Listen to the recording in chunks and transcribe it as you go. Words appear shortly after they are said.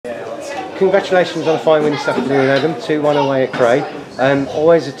congratulations on a fine win this afternoon, Adam. 2-1 away at Cray.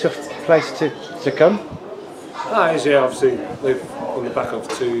 Always a tough place to come. It is, yeah. Obviously, they've on the back of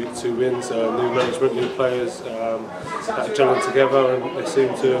two wins, new management, new players that are gelling together, and they seem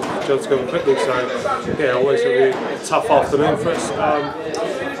to have gelled together quickly. So, yeah, always a really tough afternoon for us.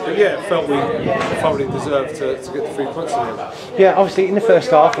 But yeah, felt we thoroughly deserved to get the 3 points in the end. Yeah, obviously in the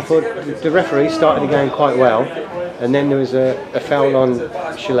first half, I thought the referee started the game quite well, and then there was a foul on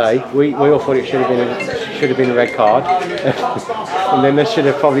Chalet. We all thought it should have been a red card, and then there should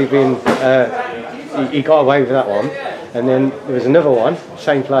have probably been. He got away with that one, and then there was another one,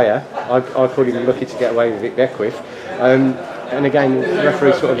 same player. I thought he was lucky to get away with it, Beckwith. And again, the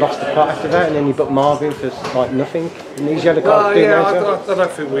referee sort of lost the plot after that, and then he booked Marvin for like nothing. And he's had a card. I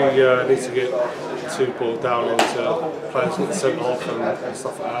don't think we need to get too bogged down into players getting sent off and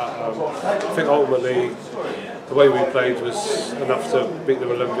stuff like that. I think ultimately the way we played was enough to beat them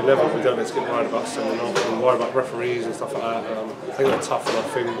 11-11. We don't need to get worried about sending off and worry about referees and stuff like that. I think they're tough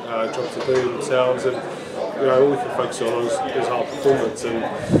enough job to do themselves, and all we can focus on is our performance. And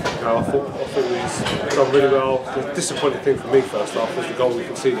I thought we've done really well. The disappointing thing for me first half was the goal we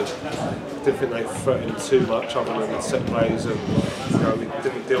conceded. I didn't think they threatened too much other than set plays, and we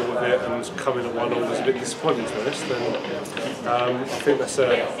didn't deal with it, and coming at 1-0 was a bit disappointing to be honest. And I think that's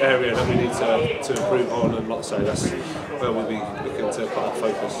an area that we need to improve on, and like I say, that's where we'll be looking to put our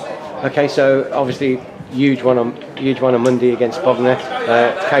focus. Okay, so obviously huge one on Monday against Bognor.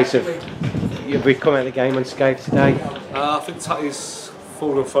 Case of we've come out of the game unscathed today. I think Tutty's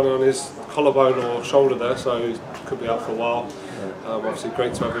fallen funny on his collarbone or shoulder there, so he could be out for a while. Obviously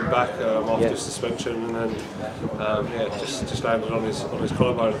great to have him back after his suspension, and then just landed on his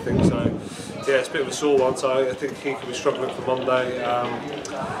collarbone, I think. So yeah, it's a bit of a sore one. So I think he could be struggling for Monday.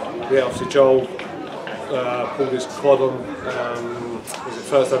 Obviously Joel pulled his quad on. Was it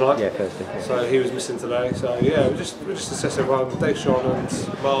Thursday night? Yeah, Thursday. Yeah. So he was missing today. So yeah, we just assess everyone. Deshaun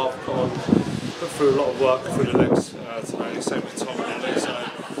and Mark put through a lot of work through the legs today. Same with Tom and Ollie. So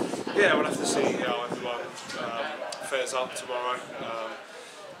yeah, we'll have to see how everyone fares up tomorrow.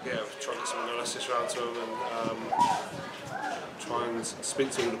 We'll try and get some analysis around to them, and try and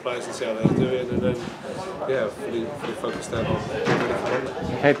speak to all the players and see how they're doing, and then fully focus down on Monday.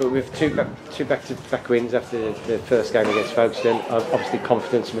 Okay, but with two back-to-back wins after the first game against Folkestone, obviously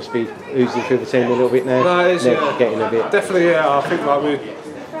confidence must be oozing through the team a little bit now. No, it is, getting a bit. Definitely, yeah. I think like we,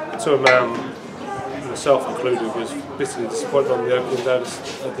 to a man, myself included, was bitterly disappointed on the opening day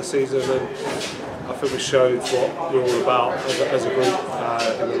of the season, and I think we showed what we're all about as a group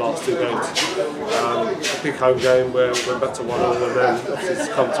in the last 2 games. A big home game where we went back to 1-1, and then obviously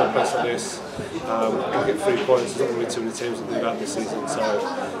to come to a place like this and get 3 points. There's not going to be too many teams that do that this season, so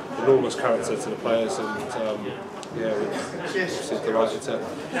enormous character to the players, and we're delighted to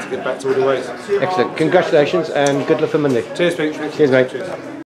get back to winning ways. Excellent. Congratulations and good luck for Monday. Cheers, Pete. Cheers, mate. Cheers.